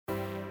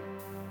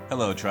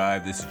Hello,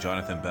 Tribe. This is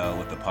Jonathan Bell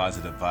with the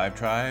Positive Vibe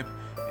Tribe,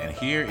 and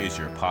here is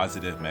your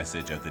positive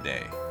message of the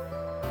day.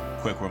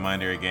 Quick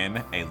reminder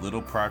again, a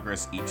little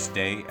progress each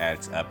day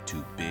adds up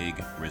to big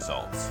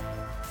results.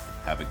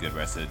 Have a good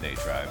rest of the day,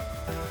 Tribe.